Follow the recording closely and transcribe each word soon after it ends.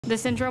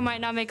This intro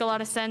might not make a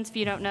lot of sense. If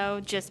you don't know,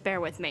 just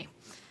bear with me.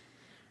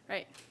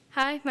 Right.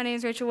 Hi, my name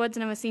is Rachel Woods,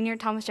 and I'm a senior at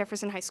Thomas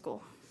Jefferson High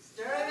School.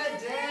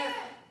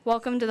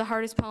 Welcome to the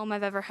hardest poem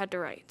I've ever had to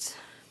write.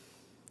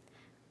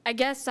 I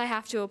guess I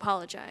have to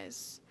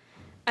apologize.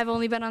 I've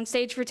only been on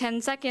stage for 10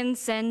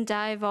 seconds, and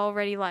I've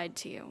already lied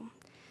to you.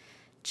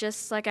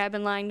 Just like I've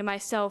been lying to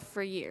myself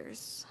for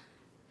years.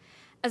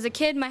 As a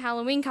kid, my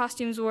Halloween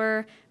costumes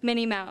were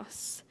Minnie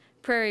Mouse,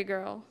 Prairie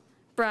Girl,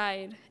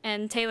 Bride,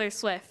 and Taylor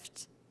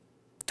Swift.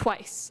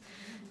 Twice.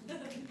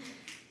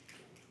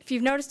 If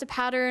you've noticed a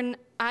pattern,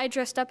 I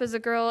dressed up as a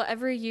girl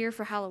every year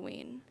for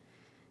Halloween.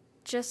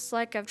 Just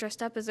like I've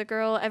dressed up as a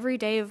girl every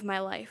day of my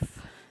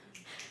life.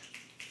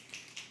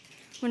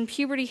 When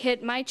puberty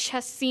hit, my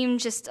chest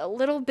seemed just a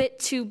little bit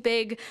too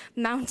big,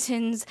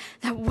 mountains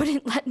that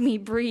wouldn't let me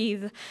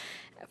breathe.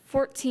 At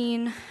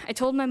 14, I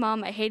told my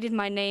mom I hated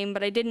my name,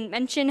 but I didn't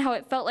mention how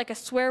it felt like a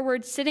swear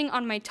word sitting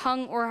on my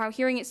tongue or how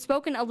hearing it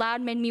spoken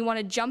aloud made me want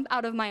to jump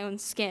out of my own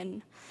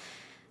skin.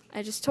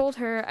 I just told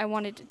her I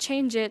wanted to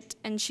change it,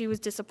 and she was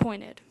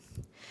disappointed.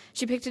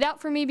 She picked it out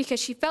for me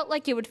because she felt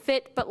like it would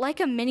fit, but like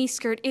a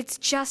miniskirt, it's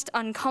just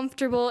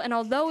uncomfortable, and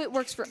although it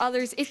works for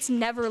others, it's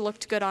never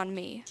looked good on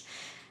me.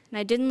 And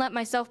I didn't let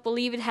myself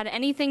believe it had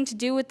anything to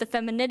do with the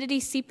femininity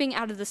seeping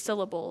out of the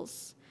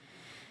syllables.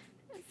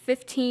 At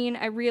 15,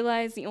 I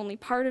realized the only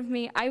part of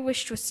me I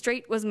wished was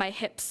straight was my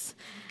hips.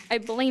 I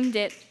blamed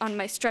it on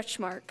my stretch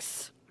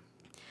marks.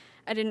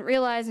 I didn't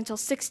realize until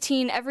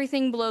 16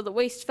 everything below the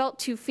waist felt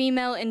too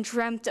female and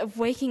dreamt of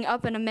waking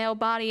up in a male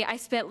body. I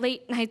spent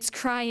late nights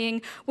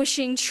crying,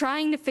 wishing,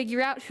 trying to figure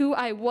out who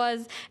I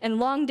was, and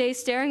long days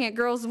staring at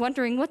girls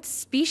wondering what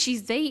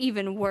species they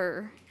even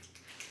were.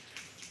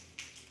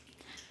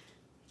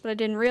 But I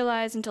didn't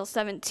realize until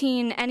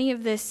 17 any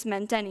of this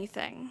meant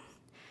anything.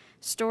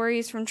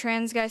 Stories from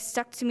trans guys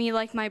stuck to me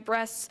like my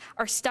breasts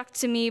are stuck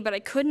to me, but I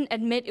couldn't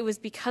admit it was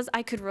because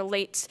I could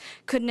relate.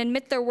 Couldn't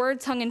admit their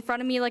words hung in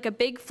front of me like a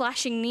big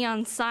flashing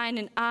neon sign,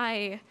 and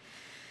I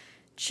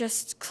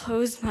just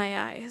closed my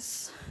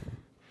eyes.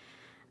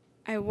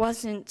 I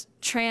wasn't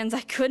trans.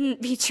 I couldn't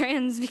be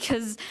trans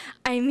because,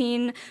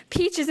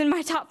 peach is in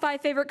my top 5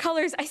 favorite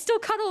colors. I still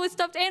cuddle with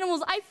stuffed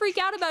animals. I freak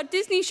out about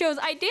Disney shows.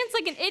 I dance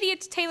like an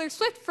idiot to Taylor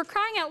Swift. For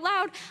crying out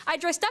loud, I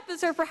dressed up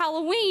as her for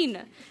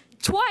Halloween.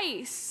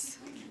 Twice.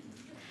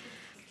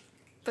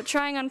 But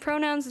trying on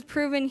pronouns has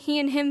proven he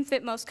and him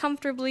fit most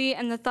comfortably,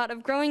 and the thought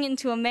of growing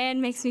into a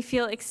man makes me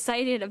feel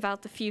excited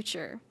about the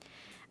future.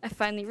 I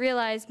finally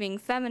realized being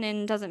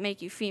feminine doesn't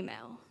make you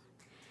female.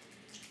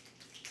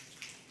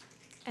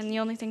 And the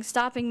only thing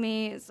stopping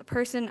me is the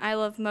person I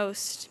love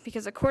most,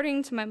 because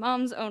according to my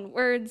mom's own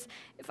words,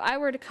 if I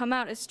were to come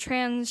out as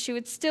trans, she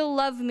would still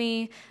love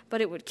me, but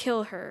it would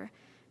kill her,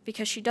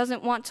 because she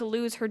doesn't want to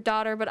lose her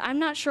daughter, but I'm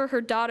not sure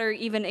her daughter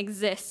even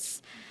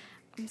exists.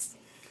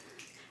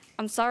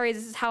 I'm sorry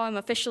this is how I'm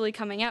officially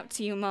coming out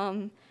to you,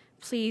 Mom.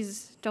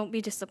 Please don't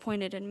be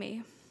disappointed in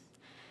me.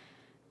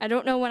 I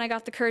don't know when I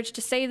got the courage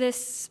to say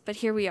this, but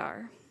here we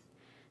are.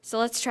 So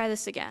let's try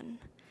this again.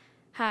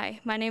 Hi,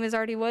 my name is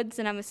Artie Woods,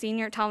 and I'm a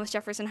senior at Thomas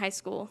Jefferson High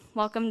School.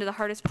 Welcome to the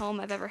hardest poem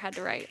I've ever had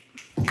to write.